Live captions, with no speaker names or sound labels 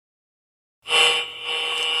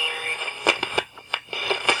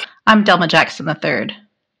I'm Delma Jackson III.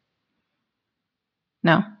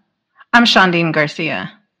 No. I'm Shondine Garcia.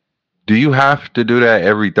 Do you have to do that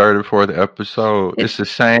every third or fourth episode? It's the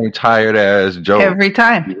same tired ass joke. Every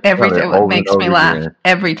time. It makes me laugh.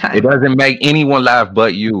 Every time. It doesn't make anyone laugh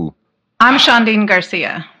but you. I'm Shondine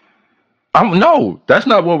Garcia. No, that's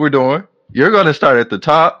not what we're doing. You're going to start at the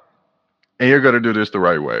top, and you're going to do this the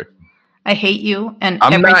right way. I hate you and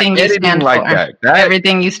I'm everything not you stand like for. that.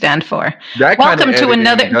 Everything you stand for. That Welcome to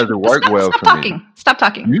another. Doesn't work stop, well stop for talking. Me. Stop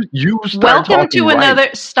talking. You start Welcome talking to right. another.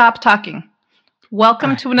 Stop talking.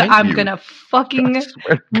 Welcome to another. I'm gonna fucking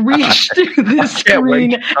reach through the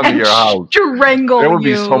screen and your house. strangle you. There would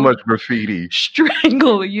be so much graffiti.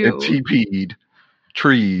 Strangle you. And TP'd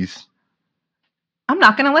trees. I'm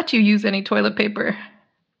not gonna let you use any toilet paper.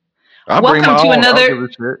 Welcome to another.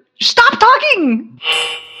 Stop talking.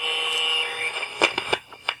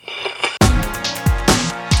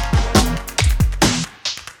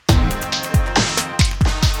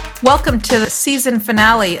 Welcome to the season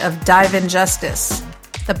finale of Dive in Justice,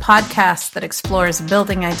 the podcast that explores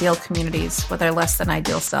building ideal communities with our less than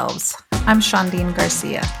ideal selves. I'm Shondine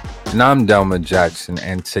Garcia. And I'm Delma Jackson.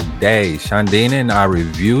 And today, Shondine and I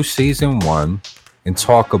review season 1 and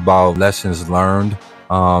talk about lessons learned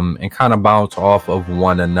and kind of bounce off of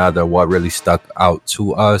one another, what really stuck out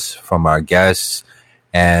to us from our guests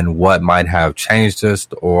and what might have changed us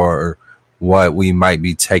or what we might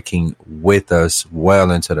be taking with us well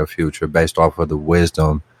into the future based off of the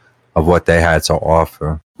wisdom of what they had to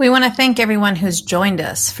offer. We want to thank everyone who's joined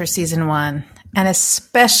us for season 1, and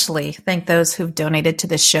especially thank those who've donated to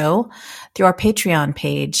the show through our Patreon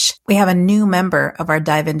page. We have a new member of our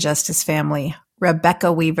Dive in Justice family,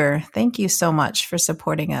 Rebecca Weaver. Thank you so much for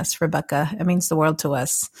supporting us, Rebecca. It means the world to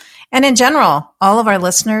us. And in general, all of our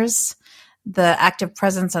listeners, the active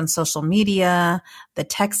presence on social media, the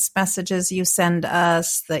text messages you send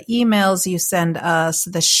us, the emails you send us,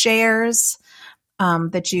 the shares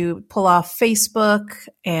that you pull off Facebook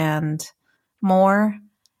and more.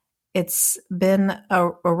 It's been a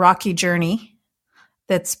rocky journey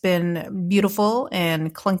that's been beautiful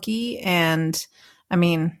and clunky. And I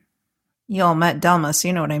mean, you all met Delma, so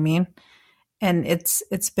you know what I mean. And it's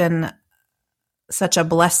been such a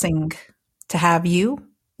blessing to have you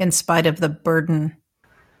in spite of the burden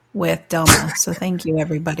with Delma. So thank you,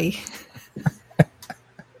 everybody.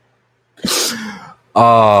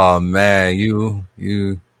 Oh man,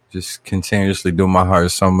 you just continuously do my heart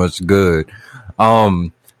so much good. I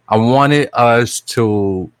wanted us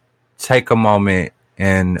to take a moment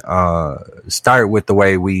and start with the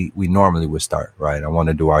way we normally would start, right? I want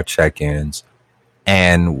to do our check-ins,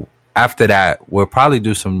 and after that, we'll probably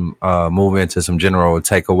do some move into some general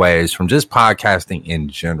takeaways from just podcasting in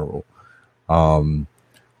general.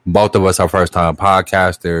 Both of us are first-time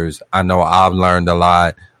podcasters. I know I've learned a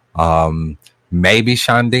lot. Maybe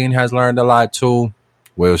Shondine has learned a lot too.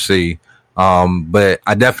 We'll see. But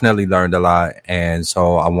I definitely learned a lot, and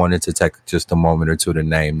so I wanted to take just a moment or two to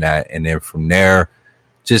name that, and then from there,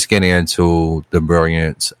 just getting into the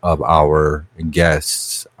brilliance of our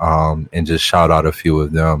guests, and just shout out a few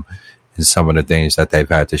of them and some of the things that they've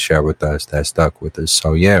had to share with us that stuck with us.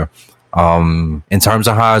 So yeah, in terms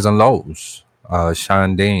of highs and lows,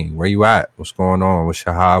 Shondine, where you at? What's going on? What's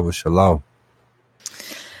your high? What's your low?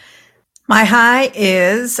 My high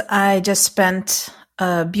is I just spent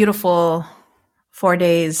a beautiful 4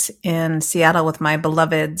 days in Seattle with my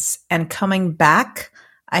beloveds, and coming back,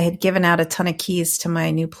 I had given out a ton of keys to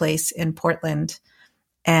my new place in Portland,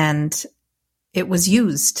 and it was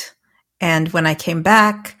used. And when I came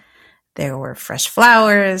back, there were fresh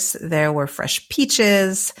flowers, there were fresh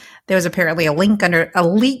peaches. There was apparently a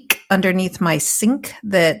leak underneath my sink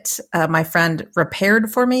that my friend repaired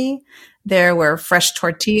for me. There were fresh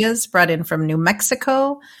tortillas brought in from New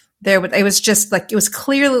Mexico. It was just like, it was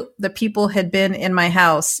clear that people had been in my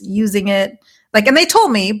house using it. Like, and they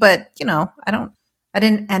told me, but you know, I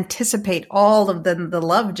didn't anticipate all of the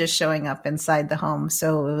love just showing up inside the home.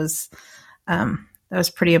 So it was, that was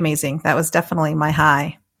pretty amazing. That was definitely my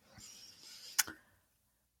high.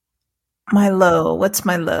 My low. What's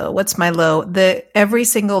my low? Every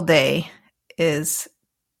single day is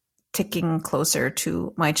ticking closer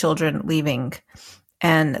to my children leaving.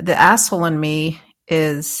 And the asshole in me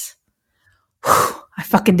is, I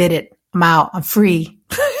fucking did it. I'm out. I'm free.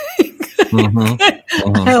 I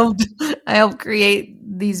helped create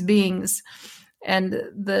these beings. And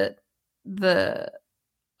the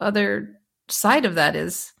other side of that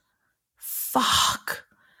is, fuck.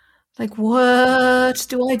 Like, what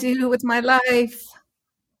do I do with my life?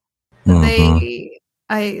 They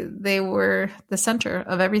were the center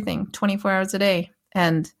of everything 24 hours a day.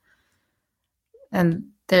 And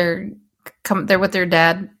they're with their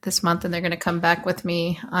dad this month, and they're going to come back with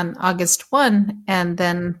me on August 1, and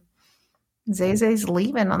then Zay's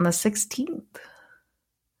leaving on the 16th.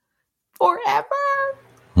 Forever.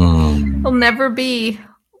 He'll never be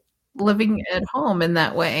living at home in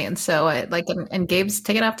that way, and so and Gabe's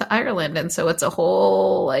taken off to Ireland, and so it's a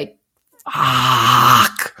whole like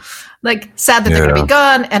fuck, like sad that they're going to be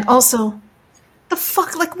gone, and also the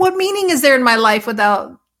fuck, like what meaning is there in my life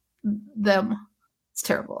without them? It's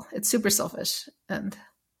terrible. It's super selfish and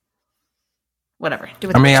whatever.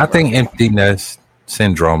 I think empty nest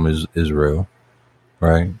syndrome is real,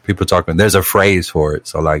 right? People talking. There's a phrase for it.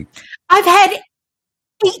 So like, I've had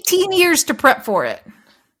 18 years to prep for it,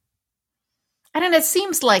 and it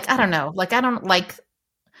seems like I don't know. Like I don't like.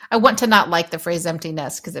 I want to not like the phrase empty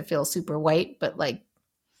nest because it feels super white, but like.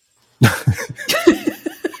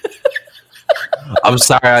 I'm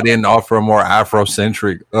sorry I didn't offer a more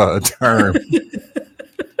Afrocentric term.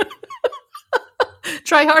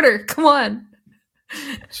 Try harder. Come on.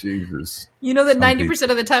 Jesus. You know that 90%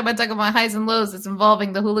 of the time I talk about my highs and lows, it's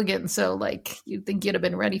involving the hooligan. So, like, you'd think you'd have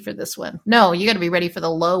been ready for this one. No, you got to be ready for the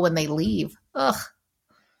low when they leave. Ugh.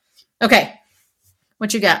 Okay.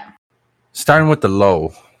 What you got? Starting with the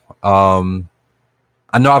low.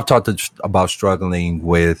 I know I've talked about struggling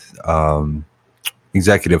with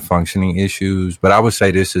executive functioning issues, but I would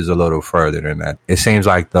say this is a little further than that. It seems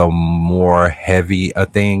like the more heavy a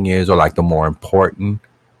thing is, or like the more important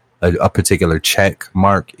a particular check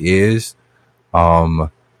mark is, the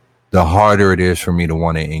harder it is for me to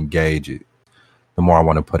want to engage it, the more I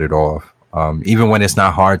want to put it off. Even when it's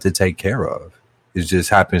not hard to take care of, it just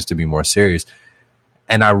happens to be more serious.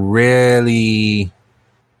 And I really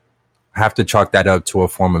have to chalk that up to a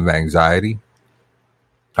form of anxiety.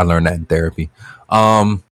 I learned that in therapy.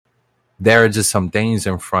 There are just some things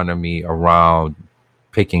in front of me around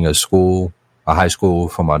picking a high school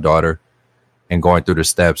for my daughter, and going through the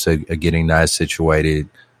steps of getting that situated.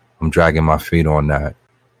 I'm dragging my feet on that.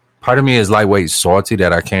 Part of me is lightweight salty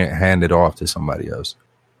that I can't hand it off to somebody else.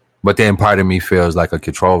 But then part of me feels like a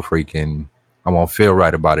control freak, and I won't feel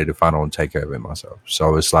right about it if I don't take care of it myself.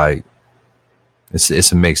 So it's like,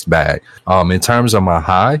 it's a mixed bag. In terms of my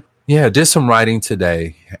high, did some writing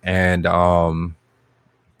today. And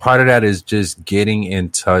part of that is just getting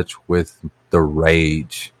in touch with the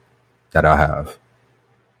rage that I have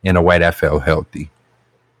in a way that felt healthy.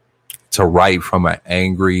 To write from an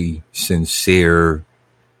angry, sincere,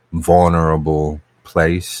 vulnerable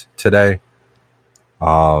place today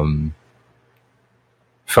felt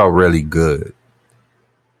really good.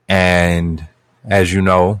 And as you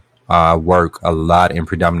know, I work a lot in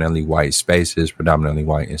predominantly white spaces, predominantly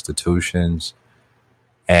white institutions.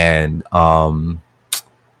 And when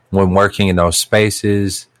working in those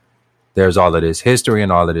spaces, there's all of this history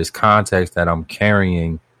and all of this context that I'm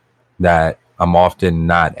carrying that I'm often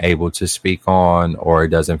not able to speak on, or it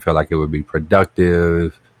doesn't feel like it would be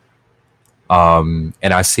productive. And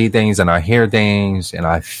I see things and I hear things and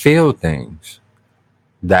I feel things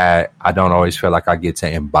that I don't always feel like I get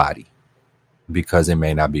to embody because it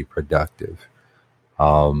may not be productive.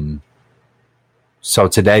 So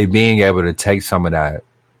today, being able to take some of that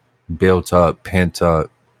built up, pent up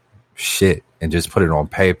shit and just put it on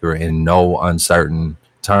paper in no uncertain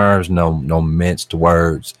terms, no minced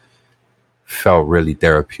words, felt really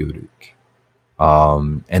therapeutic.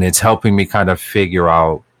 And it's helping me kind of figure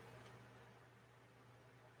out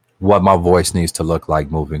what my voice needs to look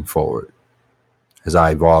like moving forward as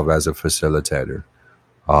I evolve as a facilitator.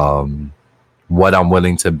 What I'm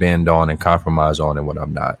willing to bend on and compromise on and what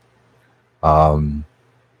I'm not.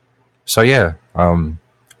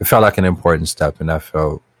 It felt like an important step, and that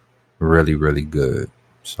felt really, really good.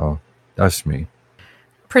 So that's me.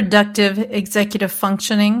 Productive executive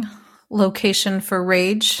functioning, location for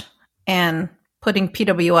rage, and putting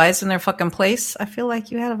PWIs in their fucking place. I feel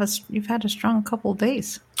like you've had a strong couple of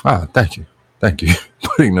days. Ah, thank you.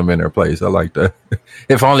 Putting them in their place. I like that.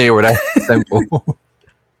 If only it were that simple.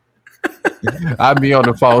 I'd be on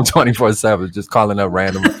the phone 24/7 just calling up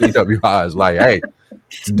random PWIs like, hey,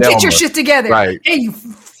 get your shit together. Right. Hey, you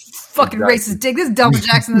fucking racist dick. This is Delma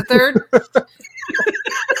Jackson the third.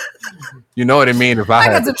 You know what I mean? If I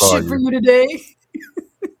had got some shit for you today.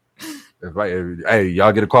 Hey,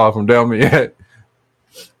 y'all get a call from Delma yet?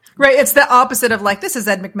 Right. It's the opposite of like, this is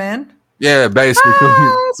Ed McMahon. Yeah, basically.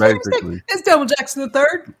 It's Delma Jackson the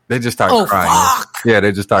third. They just start crying. Fuck. Yeah,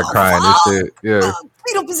 they just start crying. This shit. Yeah.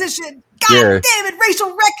 Fetal position. God damn it.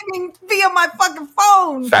 Racial reckoning via my fucking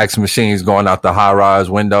phone. Fax machines going out the high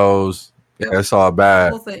rise windows. Yeah, it's all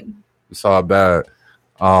bad. Whole thing. It's all bad.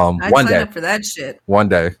 I'd sign up for that shit. One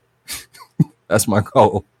day. That's my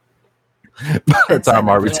goal. by the I'd sign time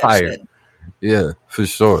I up for that retire. shit. Yeah, for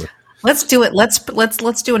sure. Let's do it.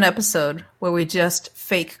 Let's do an episode where we just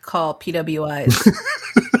fake call PWIs.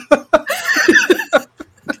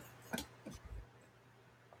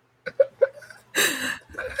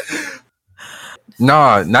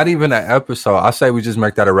 Nah, not even an episode. I say we just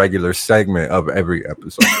make that a regular segment of every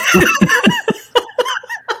episode.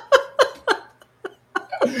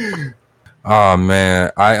 Oh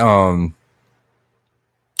man, I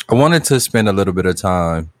wanted to spend a little bit of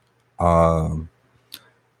time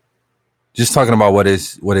just talking about what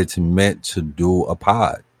it's meant to do a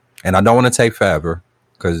pod. And I don't want to take forever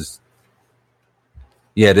because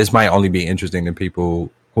yeah, this might only be interesting to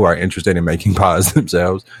people who are interested in making pods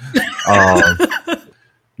themselves.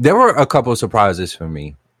 There were a couple of surprises for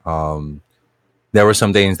me. There were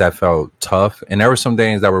some things that felt tough, and there were some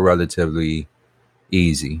things that were relatively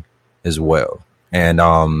easy as well. And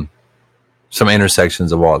some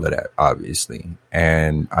intersections of all of that, obviously.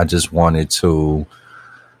 And I just wanted to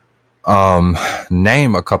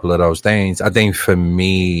name a couple of those things. I think for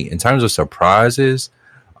me, in terms of surprises,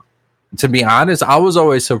 to be honest, I was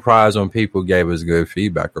always surprised when people gave us good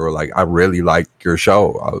feedback or like, I really like your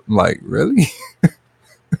show. I'm like, really?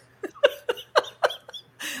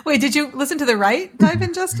 Wait, did you listen to the right Dive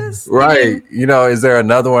Injustice? Right. You know, is there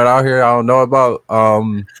another one out here I don't know about?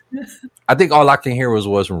 I think all I can hear was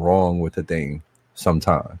what's wrong with the thing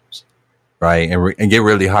sometimes. Right. And get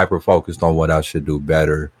really hyper focused on what I should do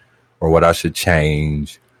better or what I should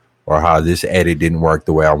change or how this edit didn't work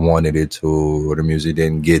the way I wanted it to or the music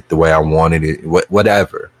didn't get the way I wanted it,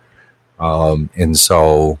 whatever. And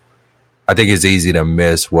so I think it's easy to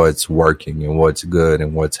miss what's working and what's good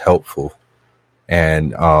and what's helpful.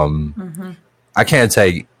 And I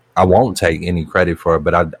won't take any credit for it,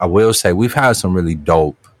 but I will say we've had some really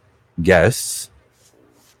dope guests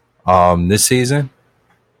this season,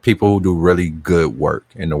 people who do really good work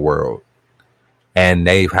in the world, and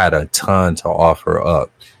they've had a ton to offer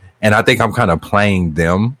up. And I think I'm kind of playing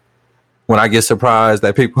them when I get surprised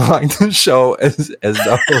that people like the show as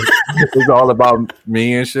though it's all about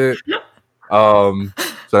me and shit. So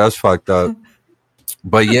that's fucked up.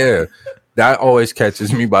 But yeah, that always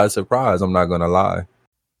catches me by surprise. I'm not going to lie.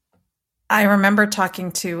 I remember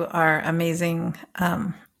talking to our amazing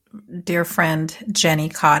dear friend, Jenny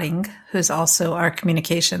Cotting, who's also our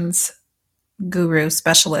communications guru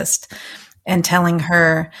specialist, and telling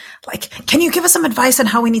her, like, can you give us some advice on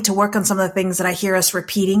how we need to work on some of the things that I hear us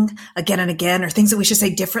repeating again and again, or things that we should say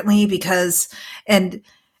differently? Because, and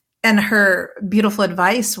her beautiful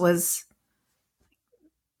advice was,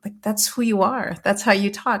 like, that's who you are. That's how you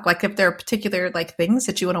talk. Like, if there are particular like things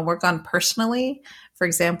that you want to work on personally, for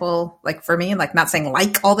example, like for me, like not saying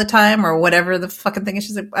like all the time or whatever the fucking thing is.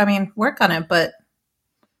 She's like, I mean, work on it, but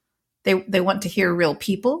they want to hear real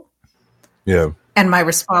people. Yeah. And my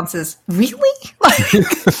response is, really? Like, really?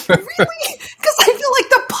 Because I feel like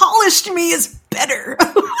the polished me is better.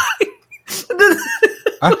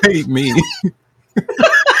 I hate me.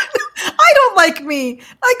 I don't like me.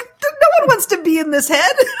 Like, no one wants to be in this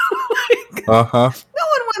head. Like, no one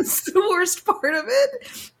wants the worst part of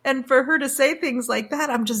it. And for her to say things like that,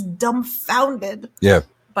 I'm just dumbfounded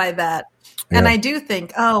by that. Yeah. And I do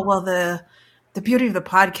think, oh, well, the beauty of the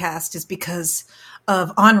podcast is because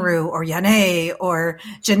of Anru or Yane or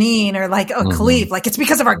Janine or like Khalif. Like, it's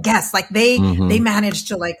because of our guests. Like they managed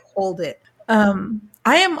to like hold it. I'm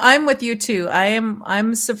with you too.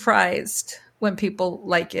 I'm surprised when people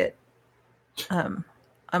like it. I'm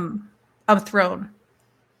thrown.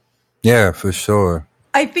 Yeah, for sure.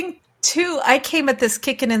 I think too, I came at this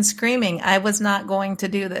kicking and screaming. I was not going to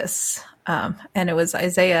do this. And it was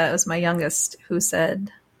Isaiah, it was my youngest, who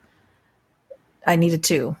said I needed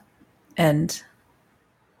to. And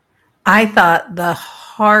I thought the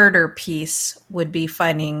harder piece would be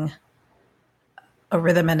finding a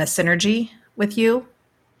rhythm and a synergy with you.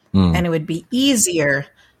 And it would be easier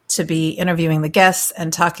to be interviewing the guests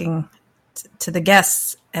and talking to the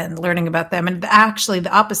guests and learning about them. And actually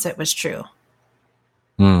the opposite was true.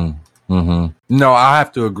 No, I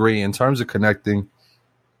have to agree. In terms of connecting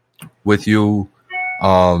with you,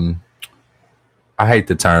 I hate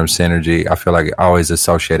the term synergy. I feel like I always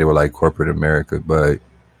associate it with like corporate America, but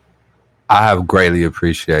I have greatly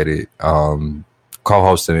appreciated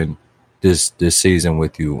co-hosting this season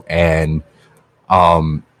with you. And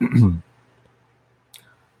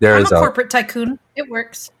there is a corporate tycoon. It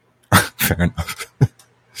works. Fair enough.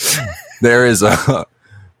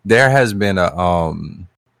 There has been an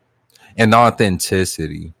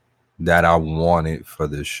authenticity that I wanted for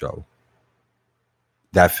this show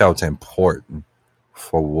that felt important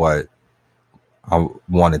for what I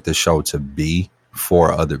wanted the show to be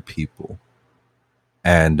for other people.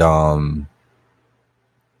 And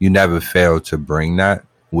you never fail to bring that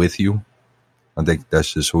with you. I think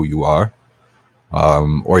that's just who you are.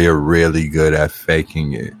 Or you're really good at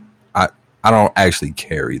faking it. I don't actually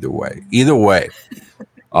care either way. Either way,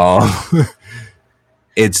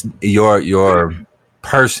 it's your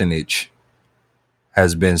personage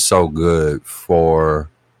has been so good for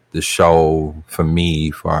the show, for me,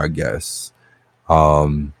 for our guests.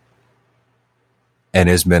 And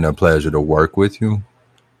it's been a pleasure to work with you.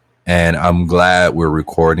 And I'm glad we're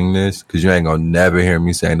recording this because you ain't gonna never hear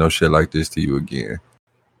me say no shit like this to you again.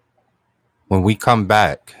 When we come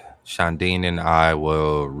back, Shondine and I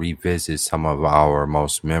will revisit some of our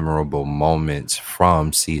most memorable moments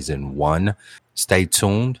from season 1. Stay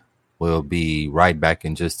tuned. We'll be right back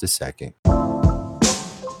in just a second.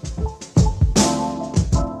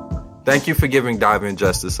 Thank you for giving Dive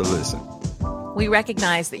Injustice a listen. We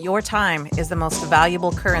recognize that your time is the most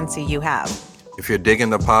valuable currency you have. If you're digging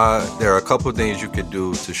the pod, there are a couple things you could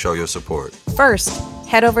do to show your support. First,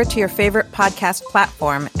 head over to your favorite podcast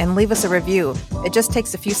platform and leave us a review. It just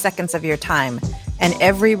takes a few seconds of your time, and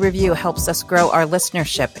every review helps us grow our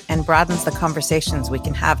listenership and broadens the conversations we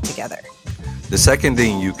can have together. The second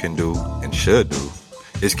thing you can do and should do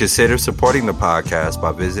is consider supporting the podcast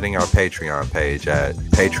by visiting our Patreon page at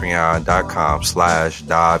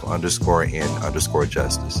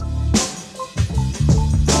patreon.com/dive_in_justice.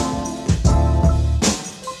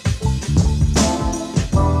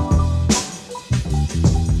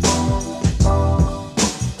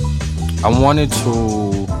 I wanted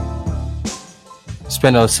to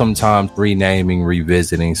spend some time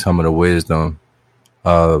revisiting some of the wisdom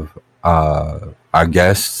of our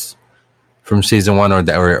guests from season 1,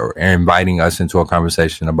 or inviting us into a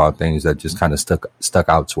conversation about things that just kind of stuck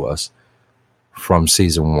out to us from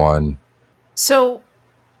season 1. So,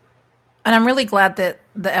 and I'm really glad that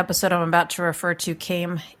the episode I'm about to refer to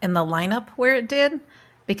came in the lineup where it did,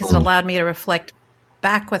 because it allowed me to reflect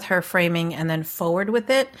back with her framing and then forward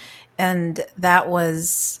with it. And that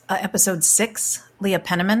was episode 6, Leah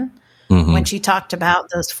Penniman, when she talked about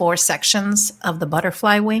those 4 sections of the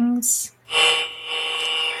butterfly wings.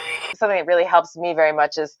 Something that really helps me very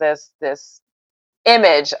much is this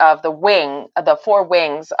image of the 4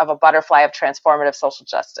 wings of a butterfly of transformative social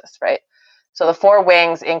justice, right? So the 4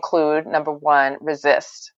 wings include, number 1,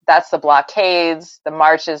 resist. That's the blockades, the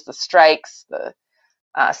marches, the strikes, the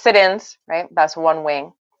sit-ins, right? That's one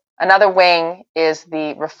wing. Another wing is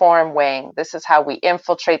the reform wing. This is how we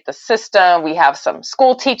infiltrate the system. We have some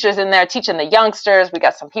school teachers in there teaching the youngsters. We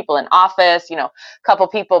got some people in office, a couple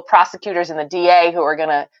people, prosecutors and the DA, who are going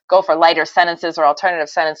to go for lighter sentences or alternative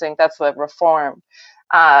sentencing. That's the reform.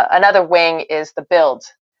 Another wing is the build,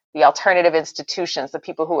 the alternative institutions, the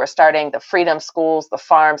people who are starting the freedom schools, the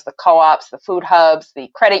farms, the co-ops, the food hubs,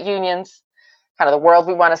 the credit unions, kind of the world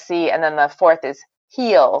we want to see. And then the 4th is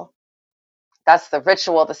heal. That's the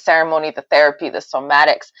ritual, the ceremony, the therapy, the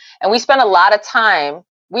somatics. And we spend a lot of time,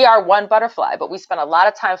 we are one butterfly, but we spend a lot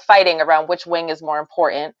of time fighting around which wing is more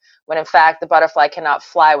important, when in fact the butterfly cannot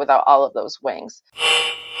fly without all of those wings.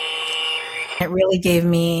 It really gave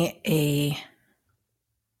me a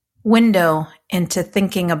window into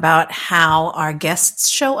thinking about how our guests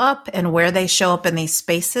show up and where they show up in these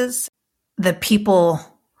spaces. The people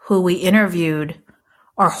who we interviewed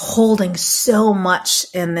are holding so much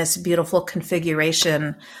in this beautiful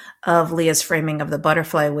configuration of Leah's framing of the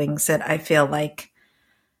butterfly wings that I feel like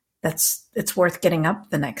it's worth getting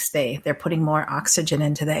up the next day. They're putting more oxygen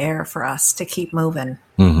into the air for us to keep moving.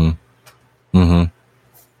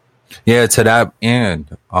 Yeah, to that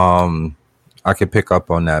end, I could pick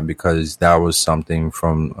up on that because that was something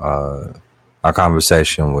from our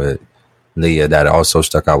conversation with Leah that also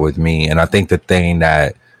stuck out with me. And I think the thing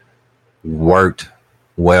that worked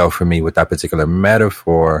well for me with that particular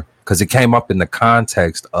metaphor, because it came up in the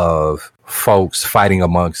context of folks fighting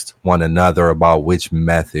amongst one another about which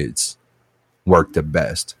methods work the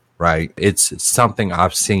best, right? It's something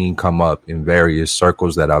I've seen come up in various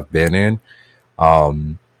circles that I've been in.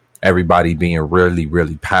 Everybody being really,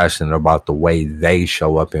 really passionate about the way they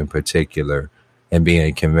show up in particular and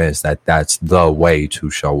being convinced that that's the way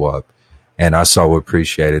to show up. And I so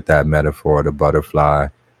appreciated that metaphor of the butterfly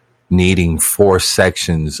needing 4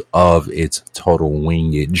 sections of its total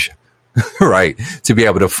wingage, right, to be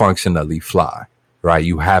able to functionally fly, right?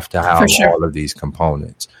 You have to have all of these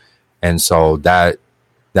components. And so that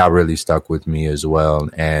really stuck with me as well.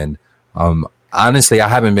 And honestly, I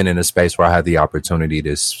haven't been in a space where I had the opportunity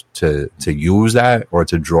to use that or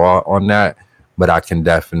to draw on that, but I can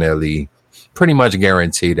definitely pretty much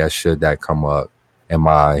guarantee that should that come up in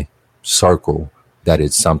my circle that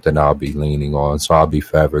it's something I'll be leaning on. So I'll be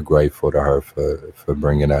forever grateful to her for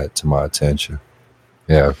bringing that to my attention.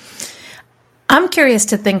 Yeah. I'm curious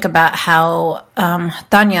to think about how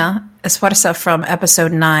Tanya Esfuerza from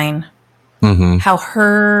episode 9, how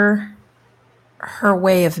her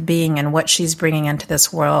way of being and what she's bringing into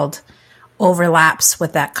this world overlaps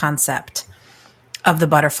with that concept of the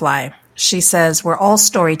butterfly. She says, we're all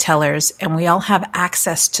storytellers and we all have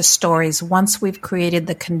access to stories once we've created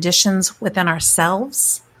the conditions within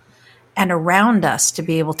ourselves and around us to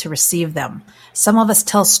be able to receive them. Some of us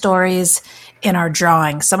tell stories in our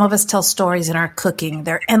drawing. Some of us tell stories in our cooking.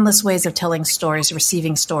 There are endless ways of telling stories,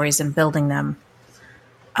 receiving stories, and building them.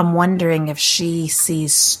 I'm wondering if she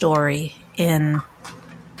sees story in,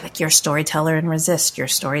 like, your storyteller in Resist, your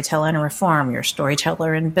storyteller in Reform, your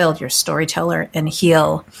storyteller in Build, your storyteller in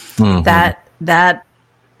Heal. It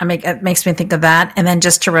makes me think of that. And then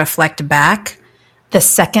just to reflect back, the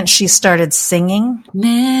second she started singing,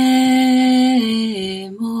 Memoria,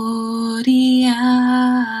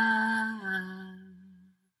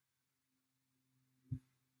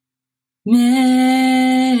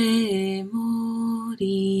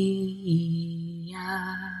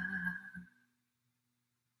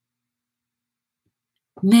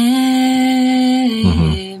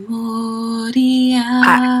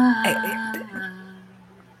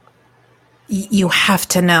 you have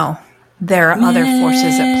to know there are other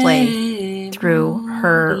forces at play through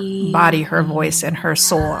her body, her voice, and her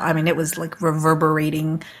soul. I mean, it was like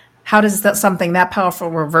reverberating. How does something that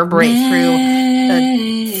powerful reverberate through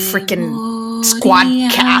a freaking squad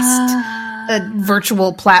cast, a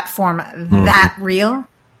virtual platform that real?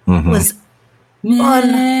 Was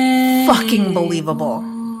unfucking believable.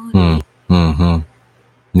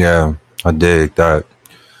 Yeah, I dig that.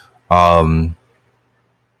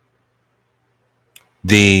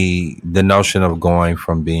 The notion of going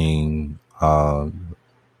from being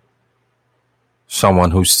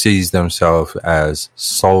someone who sees themselves as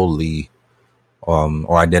solely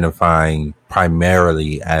or identifying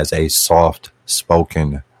primarily as a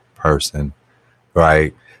soft-spoken person,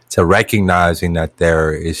 right? To recognizing that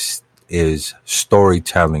there is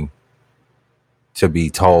storytelling to be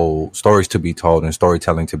told, stories to be told, and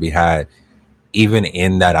storytelling to be had, even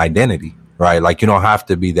in that identity, right? Like, you don't have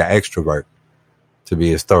to be the extrovert to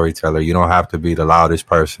be a storyteller. You don't have to be the loudest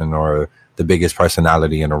person or the biggest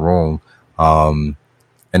personality in the room. And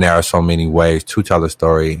there are so many ways to tell a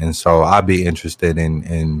story. And so I'd be interested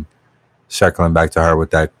in circling back to her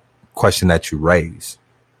with that question that you raised.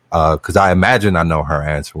 Because I imagine I know her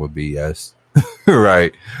answer would be yes.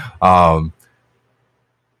 Right.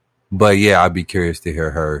 But yeah, I'd be curious to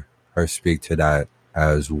hear her speak to that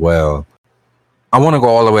as well. I want to go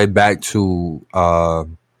all the way back to the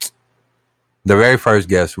very first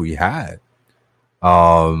guest we had,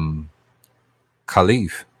 Khalif,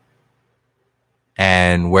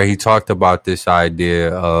 and where he talked about this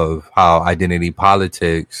idea of how identity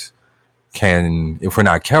politics can, if we're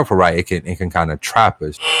not careful, right, it can kind of trap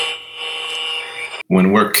us.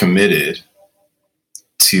 When we're committed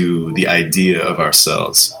to the idea of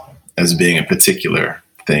ourselves as being a particular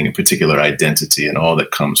thing, a particular identity, and all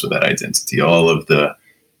that comes with that identity, all of the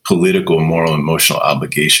political, moral, emotional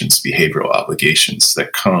obligations, behavioral obligations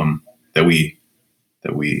that come, that we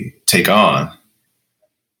take on,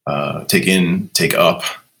 take up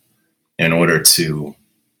in order to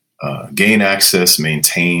gain access,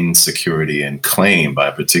 maintain security, and claim by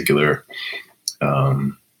a particular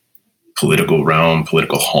political realm,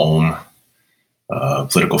 political home,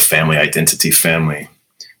 political family, identity family.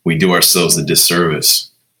 We do ourselves the disservice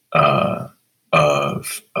of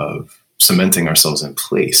cementing ourselves in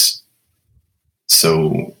place.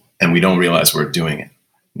 So, and we don't realize we're doing it.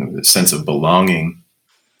 You know, the sense of belonging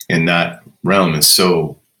in that realm is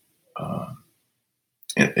so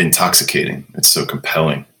intoxicating. It's so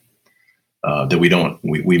compelling that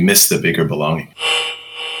we miss the bigger belonging.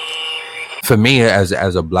 For me, as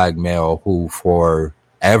a Black male who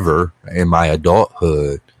forever in my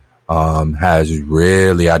adulthood has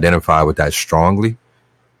really identified with that strongly,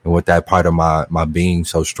 and with that part of my being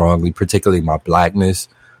so strongly, particularly my Blackness,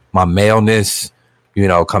 my maleness, you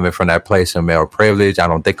know, coming from that place of male privilege. I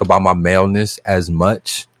don't think about my maleness as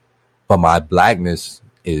much, but my Blackness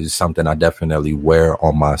is something I definitely wear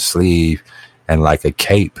on my sleeve and like a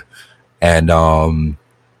cape. And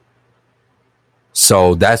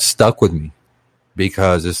so that stuck with me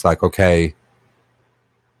because it's like, okay,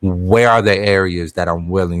 where are the areas that I'm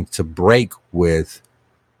willing to break with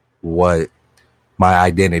what my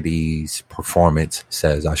identity's performance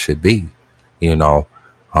says I should be, you know?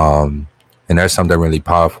 And there's something really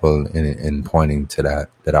powerful in pointing to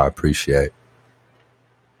that I appreciate.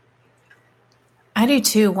 I do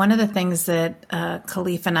too. One of the things that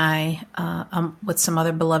Khalif and I, with some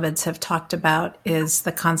other beloveds, have talked about is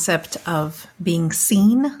the concept of being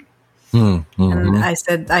seen. Mm-hmm. And I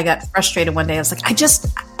said, I got frustrated one day. I was like, I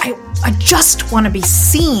just want to be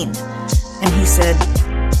seen. And he said,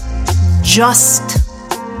 just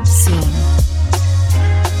seen.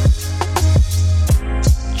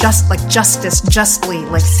 Just like justice, justly,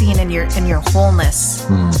 like seen in your wholeness.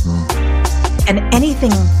 Mm-hmm. And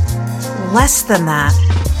anything less than that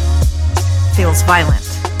feels violent.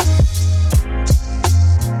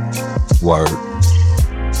 Word.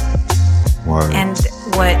 And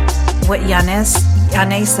what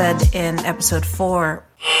Yane said in episode 4.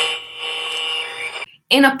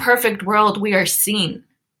 In a perfect world, we are seen.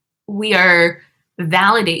 We are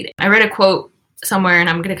validated. I read a quote somewhere, and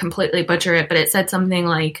I'm going to completely butcher it, but it said something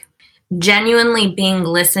like, genuinely being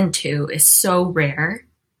listened to is so rare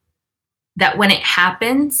that when it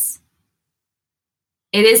happens,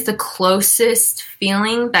 it is the closest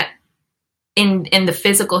feeling that in the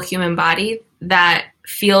physical human body that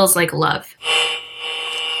feels like love.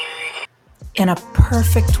 In a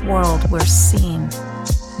perfect world, we're seen.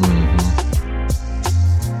 Mm-hmm.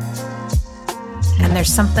 And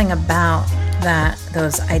there's something about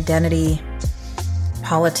those identity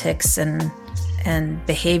politics and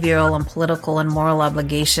behavioral and political and moral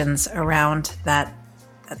obligations around that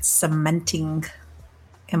cementing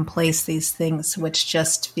in place these things, which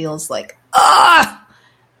just feels like,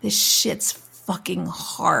 this shit's fucking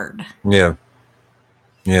hard. Yeah.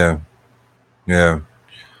 And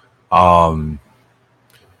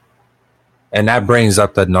that brings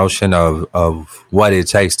up the notion of what it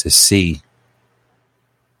takes to see.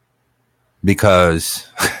 Because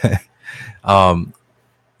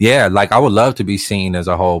yeah, like I would love to be seen as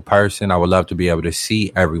a whole person. I would love to be able to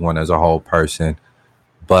see everyone as a whole person.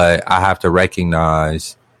 But I have to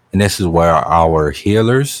recognize, and this is where our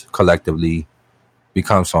healers collectively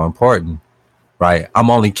become so important, right? I'm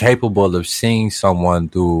only capable of seeing someone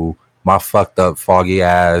through my fucked up, foggy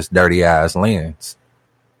ass, dirty ass lens,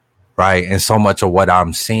 right? And so much of what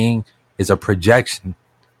I'm seeing is a projection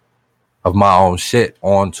of my own shit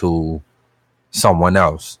onto someone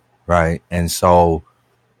else, right? And so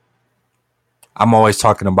I'm always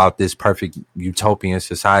talking about this perfect utopian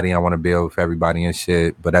society I want to build for everybody and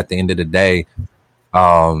shit. But at the end of the day,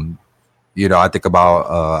 I think about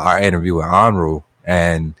our interview with Anru,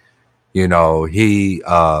 and, he,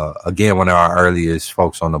 again, one of our earliest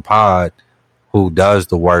folks on the pod who does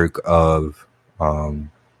the work of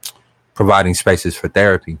providing spaces for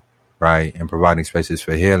therapy, right? And providing spaces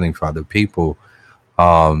for healing for other people.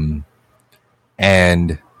 And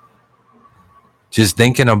just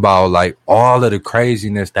thinking about like all of the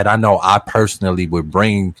craziness that I know I personally would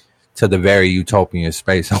bring to the very utopian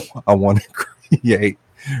space I want to create,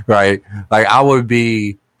 right? Like I would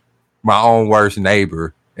be my own worst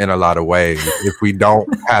neighbor in a lot of ways if we don't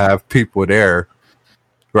have people there,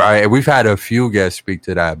 right? And we've had a few guests speak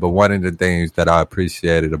to that, but one of the things that I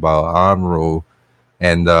appreciated about Anru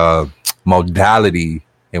and the modality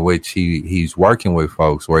in which he's working with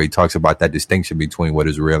folks, where he talks about that distinction between what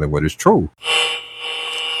is real and what is true.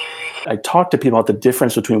 I talk to people about the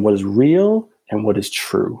difference between what is real and what is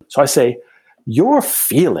true. So I say, your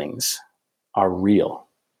feelings are real.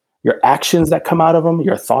 Your actions that come out of them,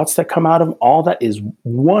 your thoughts that come out of them, all that is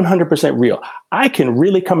 100% real. I can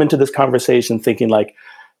really come into this conversation thinking like,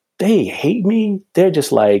 they hate me. They're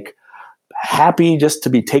just like happy just to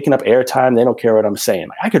be taking up airtime. They don't care what I'm saying.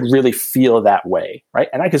 I could really feel that way, right?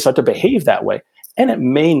 And I could start to behave that way. And it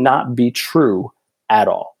may not be true at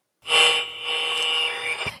all.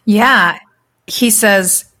 Yeah. He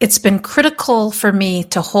says, it's been critical for me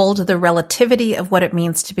to hold the relativity of what it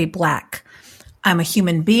means to be Black. I'm a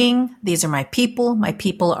human being. These are my people. My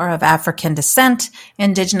people are of African descent,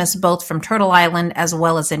 indigenous both from Turtle Island as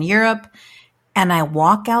well as in Europe. And I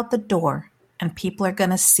walk out the door and people are going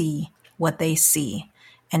to see what they see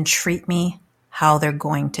and treat me how they're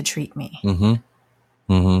going to treat me. Mm-hmm.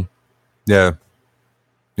 Mm-hmm. Yeah.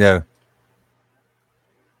 Yeah.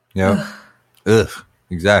 Yeah. Ugh.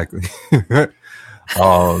 Exactly. And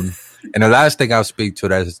the last thing I'll speak to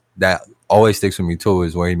that always sticks with me too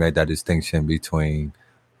is where he made that distinction between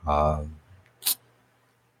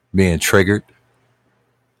being triggered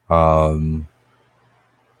versus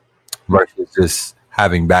just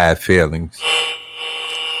having bad feelings.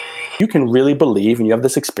 You can really believe, and you have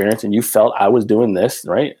this experience and you felt I was doing this,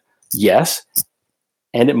 right? Yes.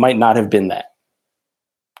 And it might not have been that.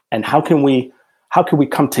 And how can we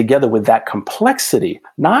come together with that complexity,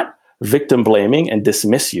 not victim blaming and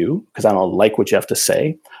dismiss you because I don't like what you have to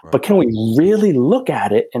say, but can we really look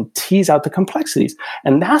at it and tease out the complexities?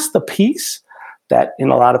 And that's the piece that in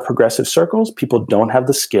a lot of progressive circles, people don't have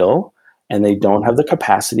the skill and they don't have the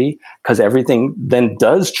capacity because everything then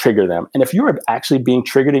does trigger them. And if you're actually being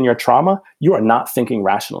triggered in your trauma, you are not thinking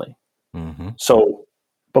rationally. Mm-hmm. So,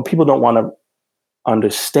 but people don't want to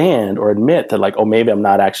understand or admit that, like, oh, maybe I'm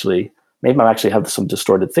actually have some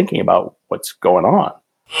distorted thinking about what's going on.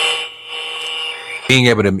 Being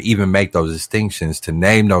able to even make those distinctions, to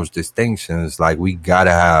name those distinctions, like, we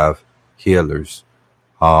gotta have healers,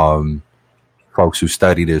 folks who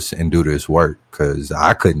study this and do this work, because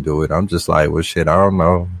I couldn't do it. I'm just like, well, shit, I don't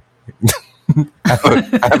know.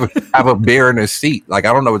 have a beer in a seat. Like,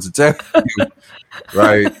 I don't know what to tell you.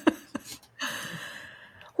 Right.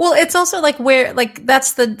 Well, it's also like where, like,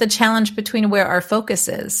 that's the challenge between where our focus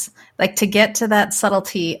is. Like, to get to that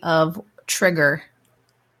subtlety of trigger,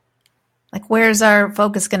 like, where's our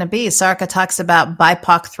focus going to be? Sarika talks about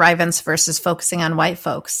BIPOC thrivance versus focusing on white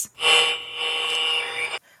folks.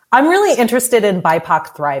 I'm really interested in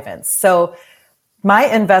BIPOC thrivance. So my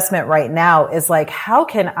investment right now is like, how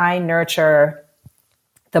can I nurture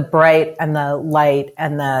the bright and the light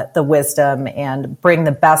and the wisdom and bring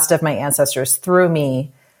the best of my ancestors through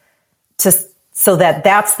me so that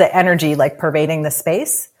that's the energy like pervading the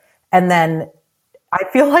space. And then I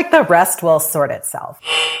feel like the rest will sort itself.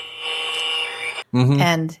 Mm-hmm.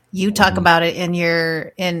 And you talk about it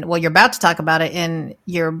you're about to talk about it in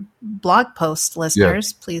your blog post,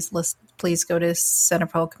 listeners. Yeah. Please go to Center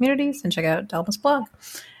for Whole Communities and check out Dalma's blog,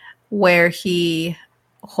 where he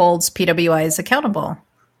holds PWIs accountable.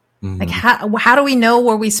 Mm-hmm. Like, how do we know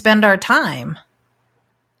where we spend our time?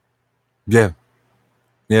 Yeah.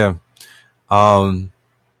 Yeah. And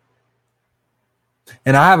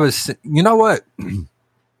I have you know what?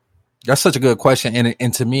 That's such a good question.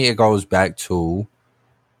 And to me, it goes back to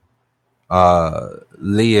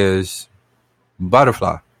Leah's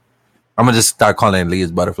butterfly. I'm going to just start calling it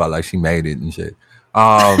Leah's butterfly like she made it and shit.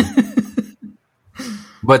 But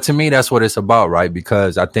to me, that's what it's about, right?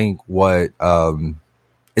 Because I think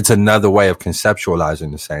it's another way of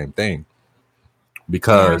conceptualizing the same thing.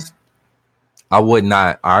 Because I would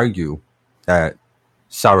not argue that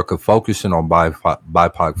Sarika focusing on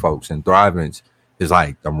BIPOC folks and thrivance is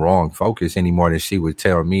like the wrong focus any more than she would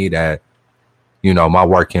tell me that, you know, my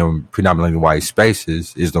work in predominantly white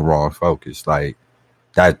spaces is the wrong focus. Like,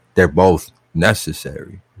 that they're both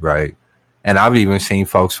necessary, right? And I've even seen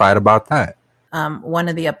folks fight about that. One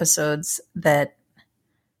of the episodes that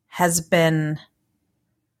has been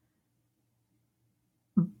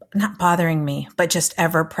not bothering me, but just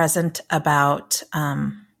ever present about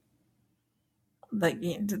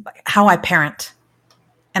how I parent.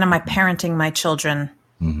 And am I parenting my children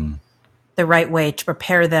the right way to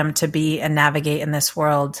prepare them to be and navigate in this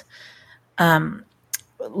world?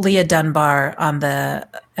 Leah Dunbar on the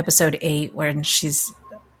episode 8, when she's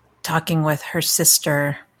talking with her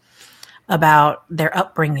sister about their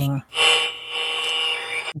upbringing.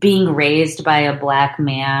 Being raised by a Black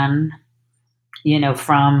man, you know,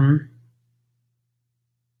 from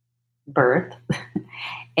birth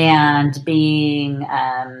and being,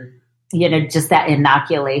 you know, just that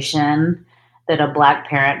inoculation that a Black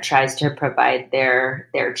parent tries to provide their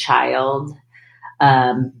child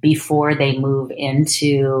before they move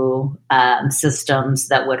into systems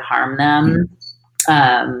that would harm them.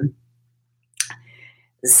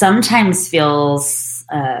 Sometimes feels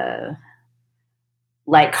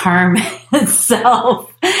like harm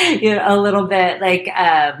itself, you know, a little bit. Like,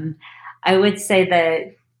 I would say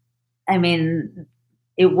that, I mean,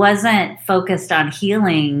 it wasn't focused on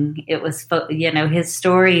healing. It was, you know, his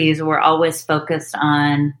stories were always focused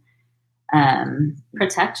on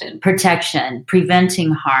protection,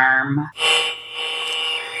 preventing harm.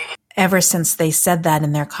 Ever since they said that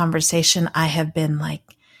in their conversation, I have been like,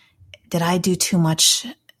 did I do too much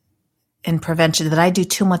in prevention? Did I do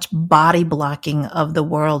too much body blocking of the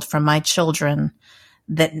world from my children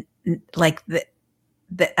that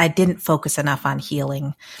I didn't focus enough on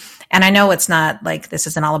healing? And I know it's not like, this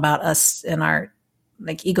isn't all about us and our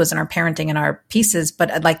like egos and our parenting and our pieces,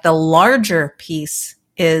 but like the larger piece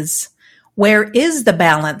is, where is the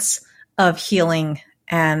balance of healing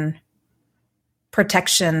and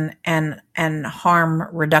protection and harm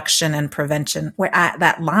reduction and prevention? Where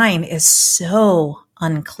that line is so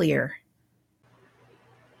unclear.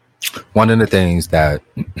 One of the things that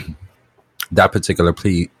that particular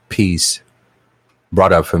piece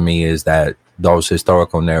brought up for me is that those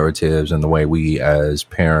historical narratives and the way we as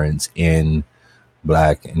parents in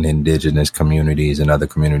Black and Indigenous communities and other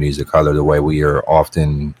communities of color, the way we are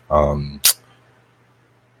often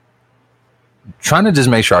trying to just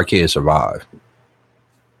make sure our kids survive.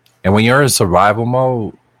 And when you're in survival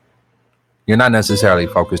mode, you're not necessarily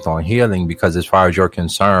focused on healing, because as far as you're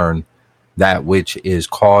concerned, that which is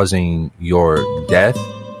causing your death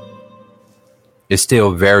is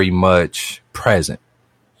still very much present.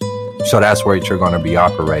 So that's where you're going to be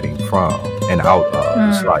operating from and out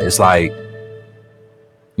of. It's like,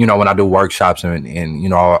 you know, when I do workshops and you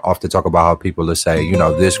know, I often talk about how people will say, you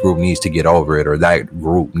know, this group needs to get over it, or that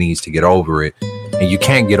group needs to get over it. And you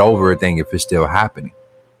can't get over a thing if it's still happening.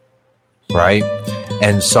 Right.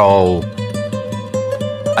 And so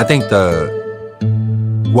I think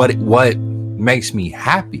what makes me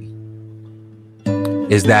happy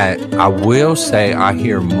is that I will say I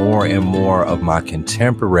hear more and more of my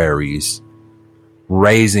contemporaries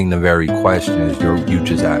raising the very questions you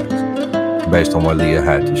just asked, based on what Leah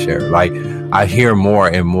had to share. Like, I hear more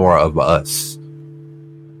and more of us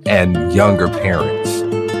and younger parents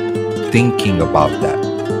thinking about that.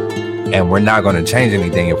 And we're not going to change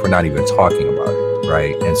anything if we're not even talking about it,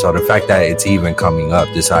 right? And so the fact that it's even coming up,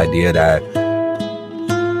 this idea that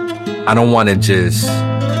I don't want to just,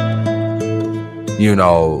 you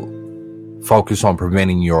know, focus on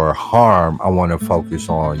preventing your harm. I want to focus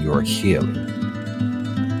on your healing.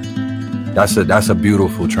 That's a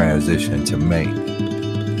beautiful transition to make.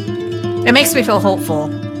 It makes me feel hopeful.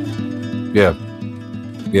 Yeah.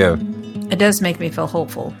 Yeah. It does make me feel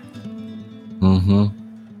hopeful. Mm-hmm.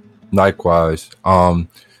 Likewise. And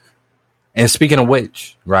speaking of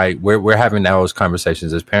which, right, we're having those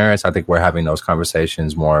conversations as parents. I think we're having those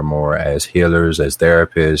conversations more and more as healers, as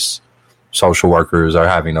therapists, social workers are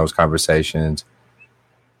having those conversations.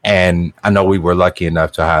 And I know we were lucky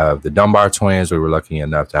enough to have the Dunbar twins. We were lucky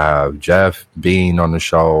enough to have Jeff Bean on the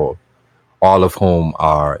show, all of whom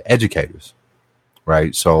are educators,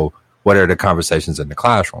 right? So what are the conversations in the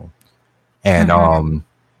classroom? And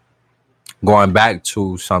going back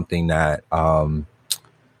to something that I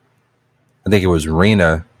think it was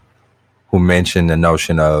Rena who mentioned the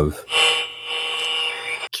notion of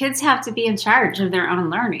kids have to be in charge of their own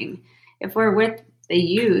learning. If we're with the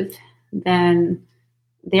youth, then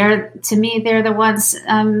they're the ones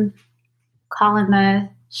calling the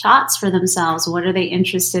shots for themselves. What are they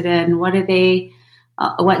interested in? What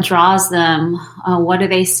draws them? What do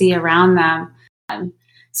they see around them?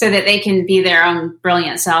 So that they can be their own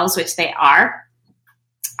brilliant selves, which they are.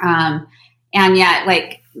 And yet,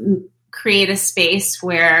 like, create a space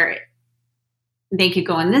where they could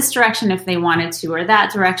go in this direction if they wanted to, or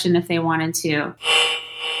that direction if they wanted to.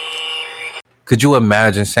 Could you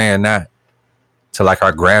imagine saying that to like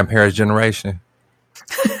our grandparents' generation?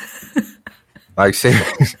 Like,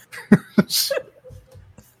 seriously.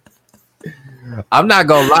 I'm not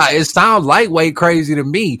gonna lie, it sounds lightweight crazy to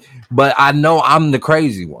me, but I know I'm the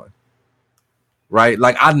crazy one, right?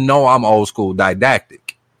 Like, I know I'm old school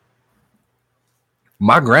didactic.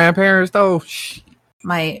 My grandparents, though,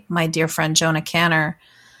 my dear friend Jonah Canner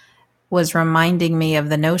was reminding me of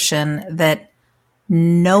the notion that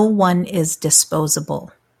no one is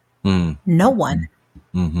disposable. No one.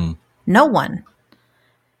 Mm-hmm. No one.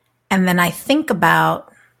 And then I think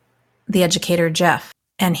about the educator Jeff,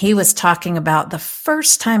 and he was talking about the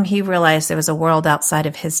first time he realized there was a world outside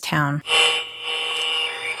of his town.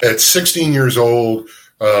 At 16 years old,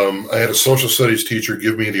 I had a social studies teacher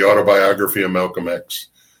give me the autobiography of Malcolm X.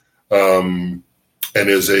 And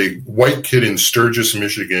as a white kid in Sturgis,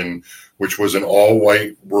 Michigan, which was an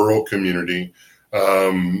all-white rural community,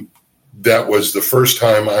 that was the first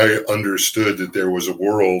time I understood that there was a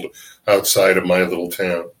world outside of my little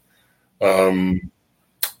town.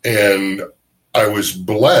 And I was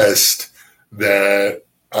blessed that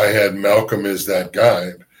I had Malcolm as that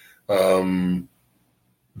guide,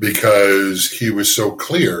 because he was so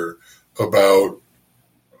clear about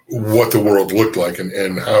what the world looked like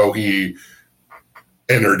and how he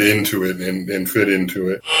entered into it and fit into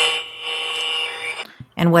it.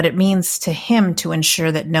 And what it means to him to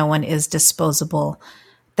ensure that no one is disposable.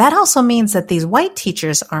 That also means that these white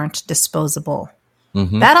teachers aren't disposable.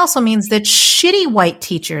 Mm-hmm. That also means that shitty white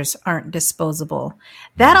teachers aren't disposable.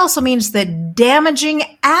 That also means that damaging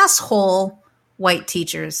asshole white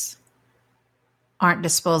teachers aren't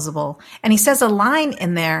disposable. And he says a line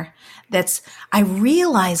in there that's, I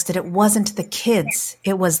realized that it wasn't the kids,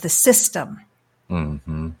 it was the system.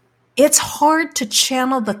 Mm-hmm. It's hard to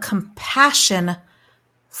channel the compassion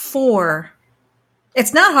for,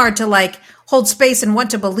 it's not hard to like hold space and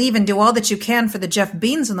want to believe and do all that you can for the Jeff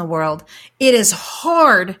Beans in the world. It is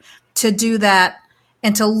hard to do that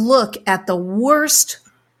and to look at the worst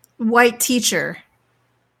white teacher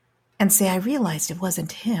and say, I realized it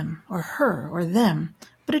wasn't him or her or them,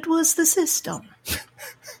 but it was the system.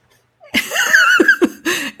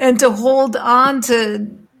 And to hold on to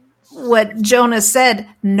what Jonah said,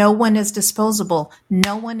 no one is disposable.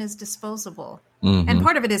 No one is disposable. And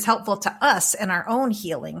part of it is helpful to us and our own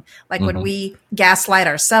healing. Like when we gaslight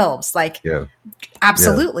ourselves,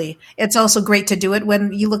 absolutely. Yeah. It's also great to do it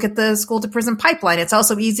when you look at the school to prison pipeline. It's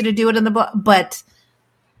also easy to do it in the book. But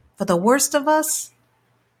for the worst of us,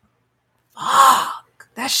 fuck,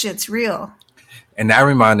 that shit's real. And that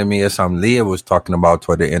reminded me of something Leah was talking about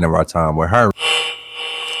toward the end of our time with her.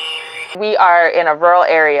 We are in a rural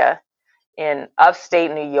area in upstate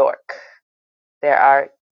New York. There are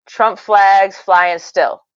Trump flags flying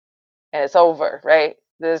still, and it's over, right?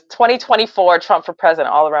 There's 2024 Trump for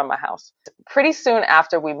president all around my house. Pretty soon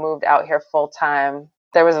after we moved out here full time,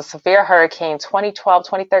 there was a severe hurricane 2012,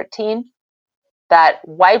 2013 that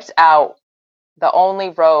wiped out the only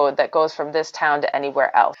road that goes from this town to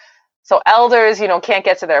anywhere else. So elders, can't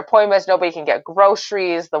get to their appointments. Nobody can get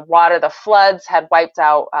groceries. The water, the floods had wiped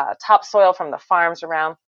out topsoil from the farms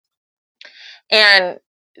around. And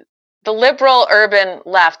the liberal urban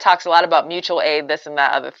left talks a lot about mutual aid, this and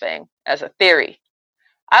that other thing as a theory.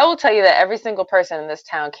 I will tell you that every single person in this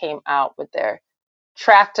town came out with their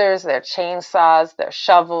tractors, their chainsaws, their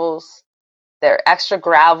shovels, their extra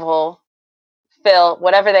gravel, fill,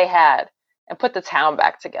 whatever they had, and put the town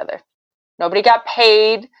back together. Nobody got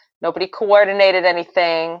paid. Nobody coordinated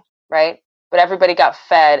anything, right? But everybody got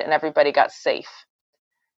fed and everybody got safe.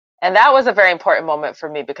 And that was a very important moment for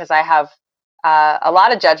me because I have a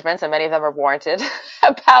lot of judgments, and many of them are warranted,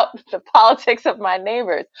 about the politics of my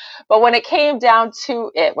neighbors. But when it came down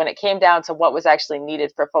to what was actually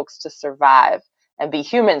needed for folks to survive and be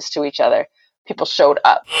humans to each other, people showed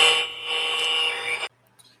up.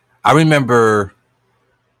 I remember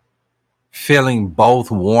feeling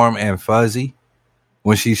both warm and fuzzy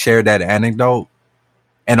when she shared that anecdote,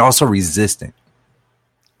 and also resistant.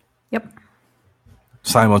 Yep.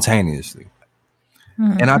 Simultaneously.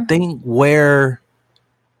 And I think where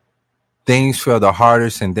things feel the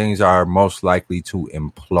hardest and things are most likely to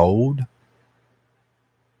implode,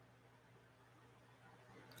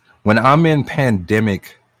 when I'm in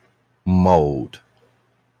pandemic mode,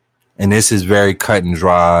 and this is very cut and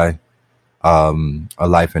dry, a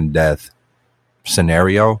life and death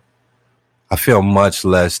scenario, I feel much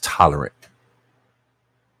less tolerant.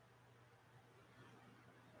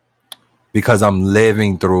 Because I'm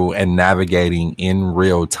living through and navigating in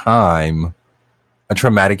real time a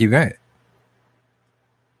traumatic event.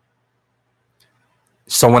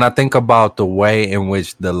 So when I think about the way in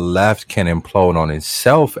which the left can implode on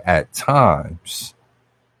itself at times,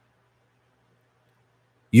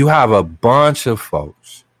 you have a bunch of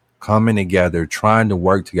folks coming together, trying to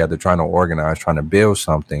work together, trying to organize, trying to build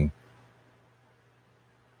something.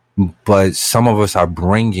 But some of us are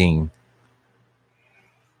bringing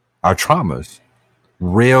our traumas,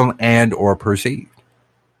 real and or perceived.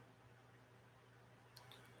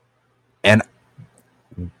 And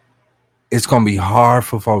it's going to be hard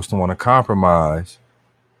for folks to want to compromise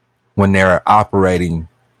when they're operating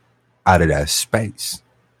out of that space,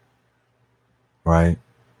 right?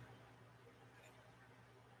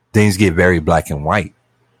 Things get very black and white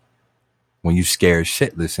when you scared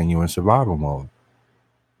shitless and you're in survival mode.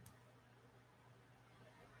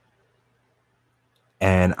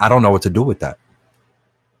 And I don't know what to do with that.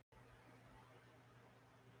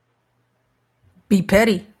 Be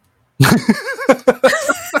petty.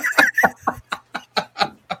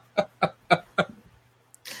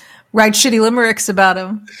 Write shitty limericks about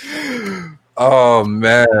him. Oh,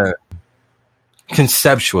 man.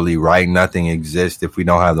 Conceptually, right? Nothing exists if we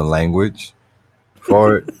don't have the language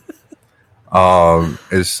for it.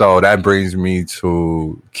 And so that brings me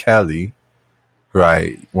to Kelly,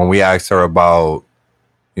 right? When we asked her about,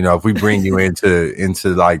 if we bring you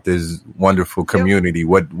into like this wonderful community,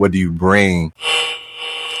 what do you bring?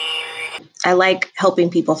 I like helping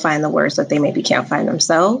people find the words that they maybe can't find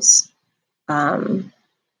themselves,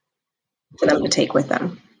 for them to take with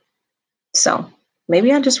them. So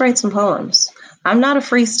maybe I just write some poems. I'm not a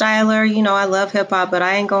freestyler. I love hip hop, but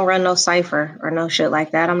I ain't gonna run no cipher or no shit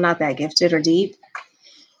like that. I'm not that gifted or deep.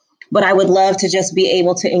 But I would love to just be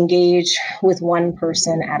able to engage with one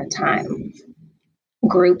person at a time.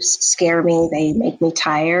 Groups scare me. They make me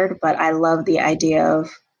tired, but I love the idea of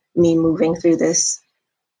me moving through this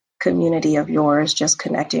community of yours, just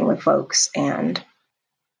connecting with folks and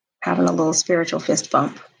having a little spiritual fist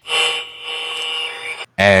bump.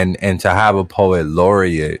 And to have a poet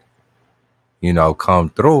laureate, come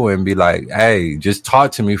through and be like, hey, just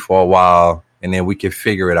talk to me for a while and then we can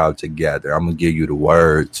figure it out together. I'm going to give you the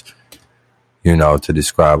words, to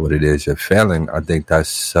describe what it is you're feeling. I think that's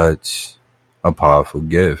such a powerful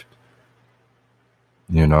gift,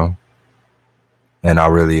 And I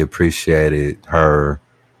really appreciated her.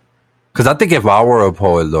 Because I think if I were a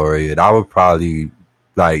poet laureate, I would probably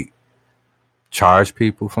like charge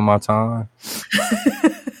people for my time.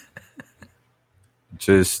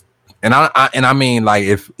 Just and I mean, like,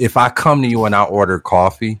 if I come to you and I order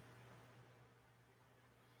coffee,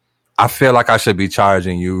 I feel like I should be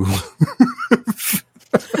charging you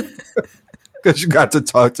because you got to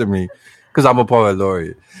talk to me because I'm a poet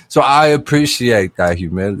laureate. So I appreciate that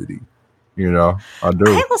humility. You know, I do.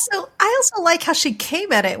 I also like how she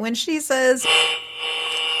came at it when she says,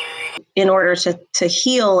 in order to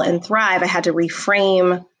heal and thrive, I had to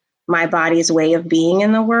reframe my body's way of being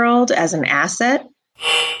in the world as an asset.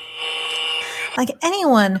 like,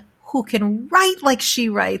 anyone who can write like she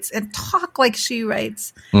writes and talk like she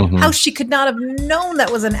writes, how she could not have known that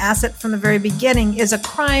was an asset from the very beginning is a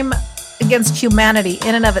crime against humanity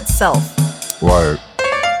in and of itself. Word.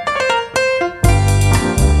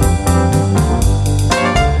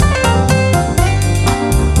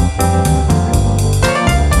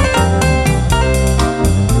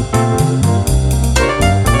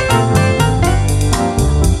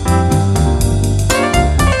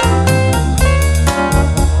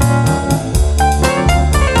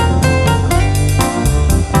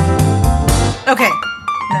 Okay.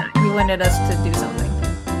 No, you wanted us to do something.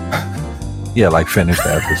 Yeah, like finish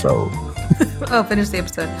the episode. Oh, finish the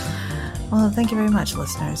episode. Well, thank you very much,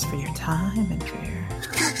 listeners, for your time and for your...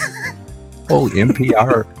 Oh,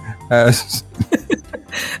 NPR has...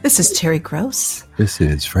 This is Terry Gross. This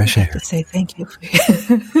is Fresh Air. To say thank you.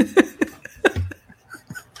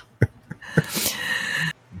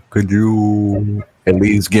 Could you at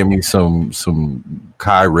least give me some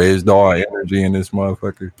Kai Resdar energy in this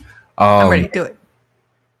motherfucker? I'm ready to do it.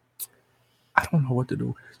 I don't know what to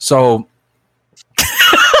do. So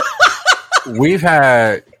we've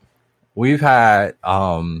had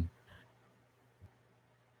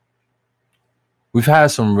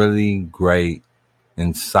some really great,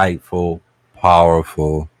 insightful,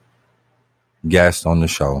 powerful guests on the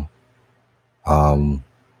show.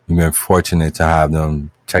 We've been fortunate to have them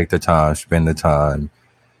take the time, spend the time,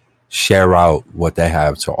 share out what they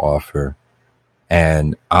have to offer.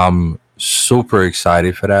 And I'm super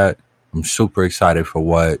excited for that. I'm super excited for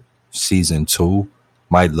what season 2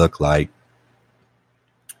 might look like.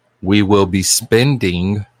 We will be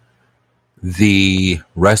spending the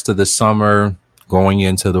rest of the summer going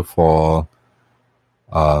into the fall,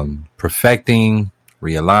 perfecting,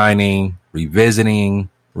 realigning, revisiting,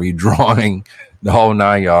 redrawing, the whole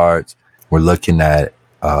 9 yards. We're looking at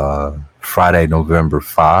Friday, November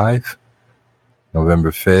 5th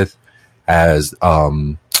as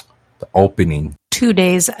the opening. 2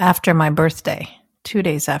 days after my birthday. 2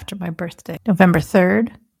 days after my birthday. November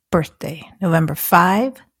 3rd, birthday. November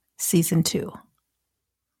 5, season 2.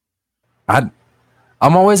 I'm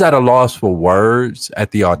always at a loss for words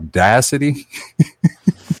at the audacity.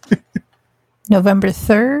 November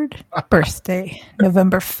 3rd, birthday.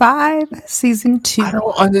 November 5, season 2. I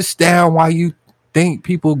don't understand why you think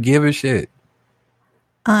people give a shit.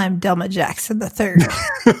 I'm Delma Jackson the third.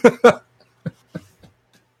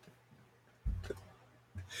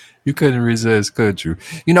 You couldn't resist, could you?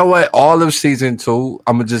 You know what? All of season 2,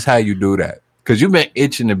 I'm going to just have you do that. Because you've been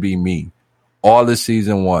itching to be me all of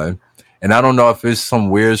season 1. And I don't know if it's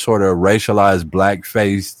some weird sort of racialized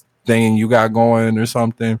blackface thing you got going or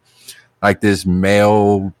something. Like this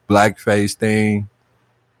male blackface thing.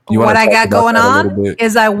 What I got going on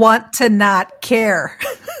is I want to not care.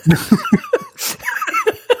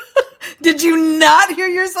 Did you not hear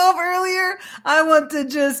yourself earlier? I want to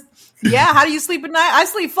just... Yeah, how do you sleep at night? I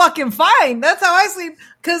sleep fucking fine. That's how I sleep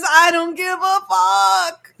because I don't give a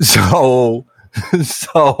fuck.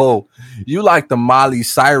 So you like the Miley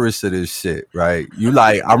Cyrus of this shit, right? You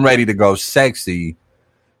like, I'm ready to go sexy.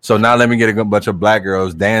 So now let me get a bunch of black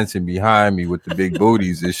girls dancing behind me with the big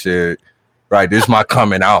booties and shit. Right, this is my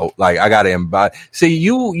coming out. Like I gotta embody. See,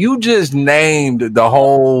 you just named the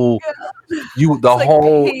whole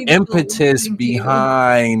whole impetus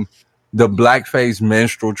behind the blackface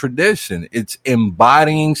menstrual tradition. It's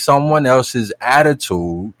embodying someone else's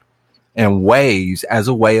attitude and ways as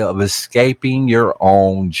a way of escaping your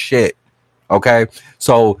own shit. Okay,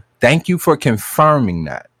 so thank you for confirming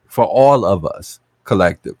that for all of us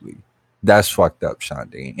collectively. That's fucked up,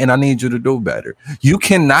 Shondine. And I need you to do better. You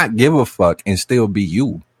cannot give a fuck and still be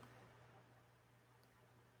you.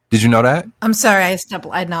 Did you know that? I'm sorry,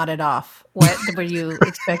 I nodded off. What were you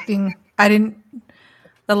expecting? I didn't.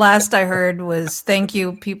 The last I heard was thank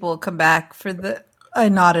you, people come back for the... I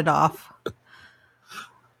nodded off.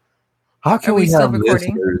 How can we have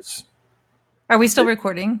listeners? Are we still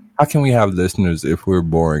recording? How can we have listeners if we're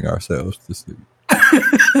boring ourselves to sleep?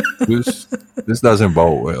 This doesn't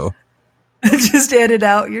bode well. Just edit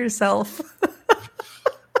out yourself.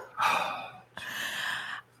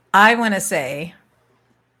 I want to say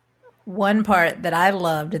one part that I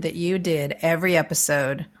loved that you did every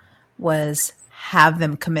episode was have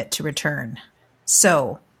them commit to return.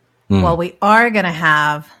 So while we are going to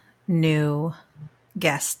have new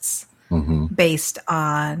guests based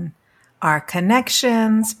on our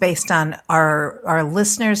connections, based on our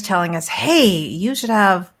listeners telling us, hey, you should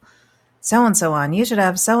have so-and-so on, you should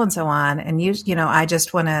have so-and-so on. And I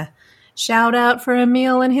just want to shout out for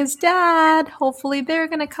Emil and his dad. Hopefully they're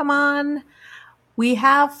going to come on. We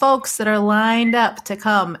have folks that are lined up to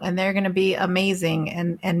come, and they're going to be amazing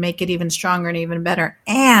and make it even stronger and even better.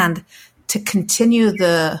 And to continue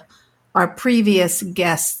our previous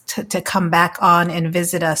guests to come back on and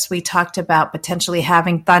visit us, we talked about potentially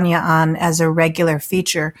having Tanya on as a regular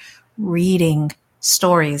feature, reading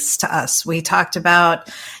stories to us. We talked about,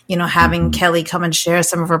 having Kelly come and share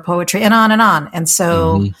some of her poetry and on and on. And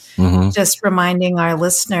so just reminding our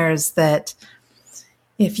listeners that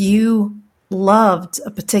if you loved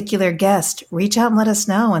a particular guest, reach out and let us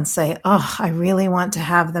know and say, oh, I really want to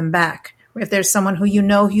have them back. If there's someone who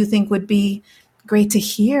you think would be great to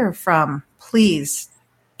hear from, please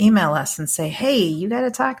email us and say, hey, you got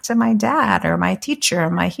to talk to my dad or my teacher or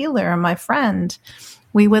my healer or my friend.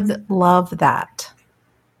 We would love that.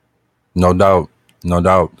 No doubt.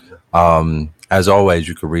 As always,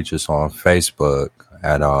 you can reach us on Facebook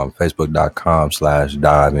at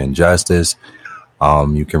facebook.com/diveinjustice.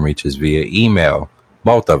 You can reach us via email,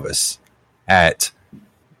 both of us, at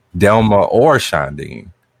Delma or Shondine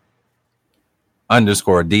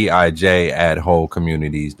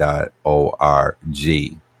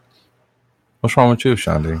 _DIJ@wholecommunities.org. What's wrong with you,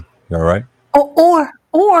 Shondine? You all right? Or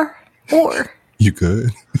You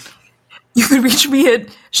good? You can reach me at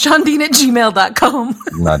shondine@gmail.com.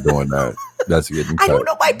 I'm not doing that. That's getting cut. I don't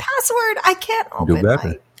know my password. I can't open Do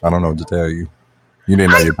better. I don't know what to tell you. You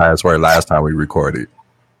didn't know your password last time we recorded.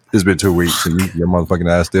 It's been 2 weeks and your motherfucking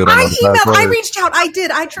ass still don't know the password. I reached out. I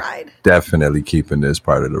did. I tried. Definitely keeping this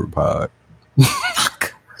part of the pod.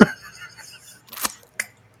 Fuck.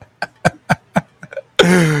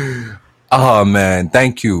 Oh, man.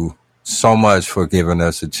 Thank you so much for giving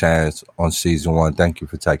us a chance on season 1. Thank you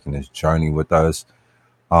for taking this journey with us.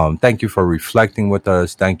 Thank you for reflecting with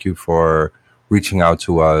us. Thank you for reaching out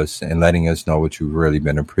to us and letting us know what you've really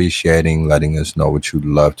been appreciating, letting us know what you'd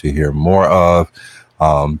love to hear more of.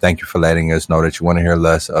 Thank you for letting us know that you want to hear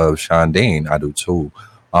less of Shondine. I do too.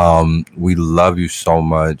 We love you so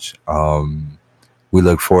much. We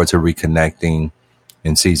look forward to reconnecting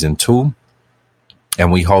in season 2. And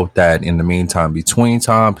we hope that in the meantime, between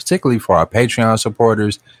time, particularly for our Patreon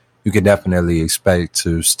supporters, you can definitely expect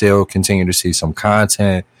to still continue to see some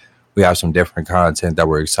content. We have some different content that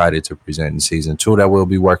we're excited to present in season 2 that we'll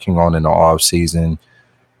be working on in the off season.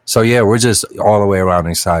 So yeah, we're just all the way around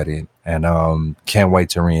excited and can't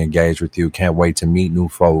wait to re-engage with you. Can't wait to meet new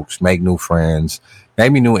folks, make new friends,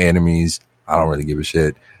 maybe new enemies. I don't really give a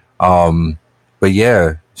shit. But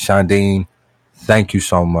yeah, Shondine, thank you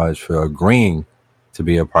so much for agreeing to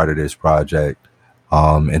be a part of this project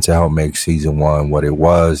and to help make season 1 what it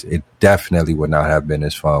was. It definitely would not have been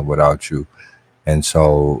as fun without you. And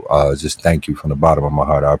so just thank you from the bottom of my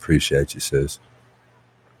heart. I appreciate you, sis.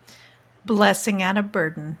 Blessing and a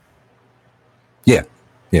burden. Yeah.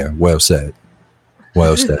 Well said.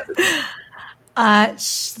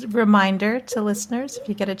 Reminder to listeners, if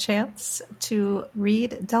you get a chance, to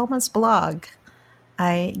read Delma's blog.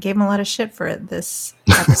 I gave him a lot of shit for it this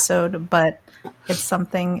episode, but it's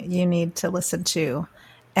something you need to listen to.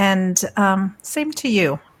 And same to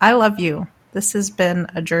you. I love you. This has been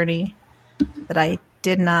a journey that I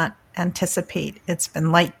did not anticipate. It's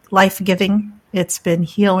been life-giving. It's been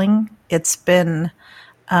healing. It's been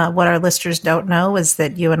what our listeners don't know is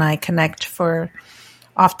that you and I connect for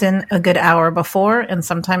often a good hour before and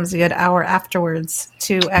sometimes a good hour afterwards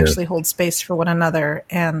to actually hold space for one another.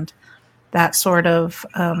 And that sort of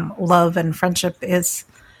love and friendship is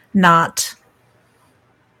not,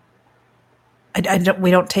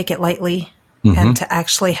 we don't take it lightly. And to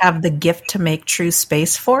actually have the gift to make true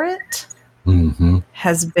space for it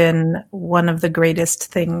has been one of the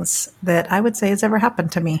greatest things that I would say has ever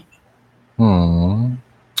happened to me. I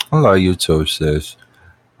love you too, sis.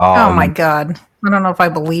 Oh my God. I don't know if I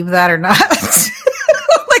believe that or not.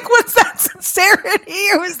 Like, was that sincerity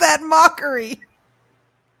or was that mockery?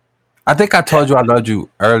 I think I told you I loved you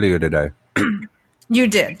earlier today. You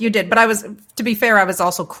did. But to be fair, I was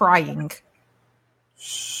also crying.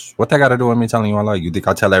 What that got to do with me telling you I love you? You think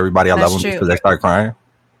I tell everybody I love them because they start crying?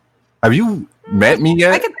 Have you met me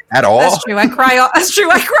yet? At all? That's true. I cry all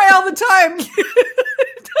the time.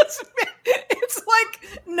 It's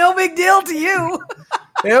like no big deal to you.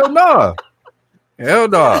 Hell no.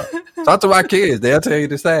 Talk to my kids. They'll tell you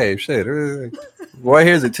the same shit. Boy,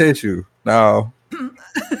 here's a tissue. No.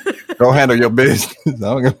 Go handle your business.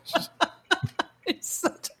 You're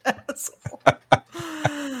such an asshole.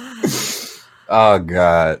 Oh,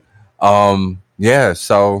 God. Yeah,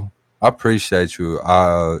 so I appreciate you.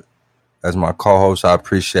 As my co-host, I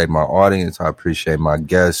appreciate my audience. I appreciate my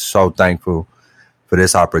guests. So thankful for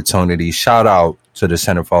this opportunity. Shout out to the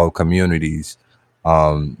Center for Whole Communities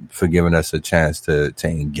for giving us a chance to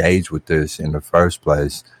engage with this in the first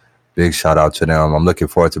place. Big shout out to them. I'm looking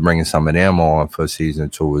forward to bringing some of them on for season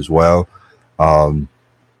 2 as well.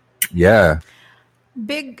 Yeah.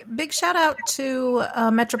 Big shout out to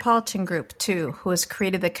Metropolitan Group too, who has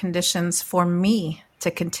created the conditions for me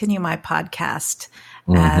to continue my podcast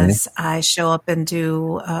as I show up and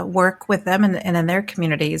do work with them and in their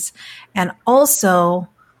communities. And also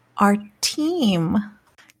our team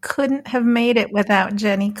couldn't have made it without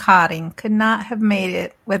Jenny Cotting, could not have made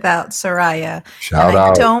it without Soraya. Shout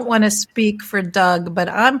out. I don't want to speak for Doug, but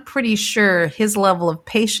I'm pretty sure his level of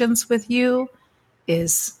patience with you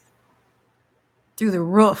is through the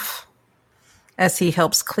roof as he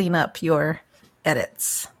helps clean up your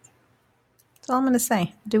edits. That's all I'm going to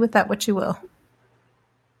say. Do with that what you will.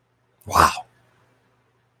 Wow.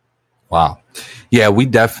 Yeah, we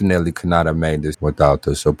definitely could not have made this without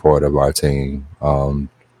the support of our team.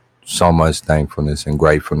 So much thankfulness and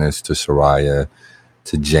gratefulness to Soraya,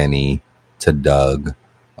 to Jenny, to Doug.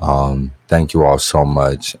 Thank you all so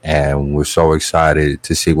much. And we're so excited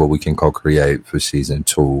to see what we can co-create for season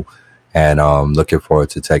 2. And looking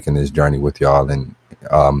forward to taking this journey with y'all and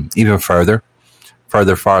even further,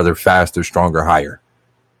 farther, faster, stronger, higher,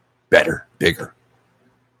 better, bigger.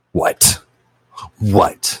 What?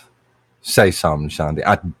 Say something, Shandi.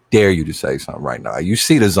 I dare you to say something right now. You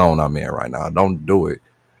see the zone I'm in right now. Don't do it.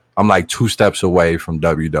 I'm like 2 steps away from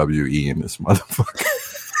WWE in this motherfucker.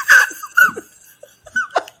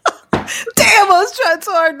 Damn, I was trying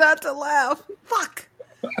so hard not to laugh. Fuck.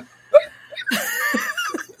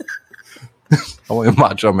 I want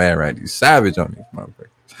Macho Man Randy Savage on these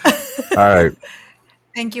motherfuckers. All right.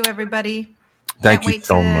 Thank you, everybody. Thank you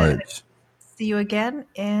so much. See you again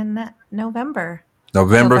in November.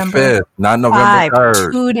 November 5th, not November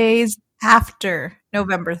 3rd. 2 days after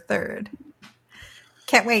November 3rd.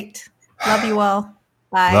 Can't wait. Love you all.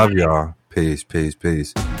 Bye. Love y'all. Peace.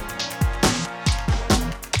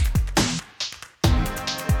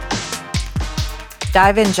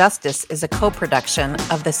 Dive in Justice is a co-production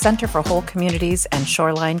of the Center for Whole Communities and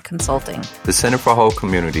Shoreline Consulting. The Center for Whole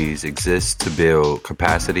Communities exists to build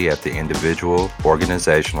capacity at the individual,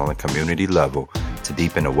 organizational, and community level to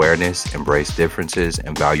deepen awareness, embrace differences,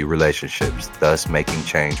 and value relationships, thus making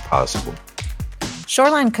change possible.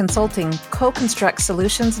 Shoreline Consulting co-constructs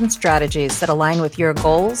solutions and strategies that align with your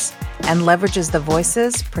goals and leverages the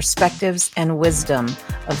voices, perspectives, and wisdom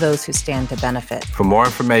of those who stand to benefit. For more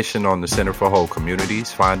information on the Center for Whole Communities,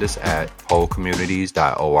 find us at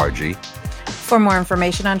wholecommunities.org. For more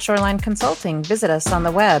information on Shoreline Consulting, visit us on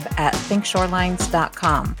the web at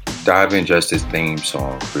thinkshorelines.com. Dive in Justice theme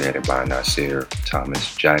song created by Nasir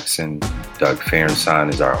Thomas Jackson. Doug Ferenstein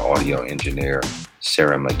is our audio engineer.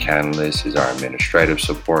 Sarah McCandless is our administrative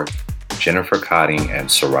support. Jennifer Cotting and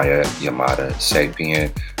Soraya Yamada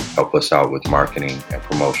Sapien help us out with marketing and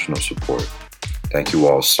promotional support. Thank you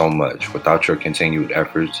all so much. Without your continued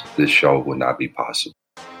efforts, this show would not be possible.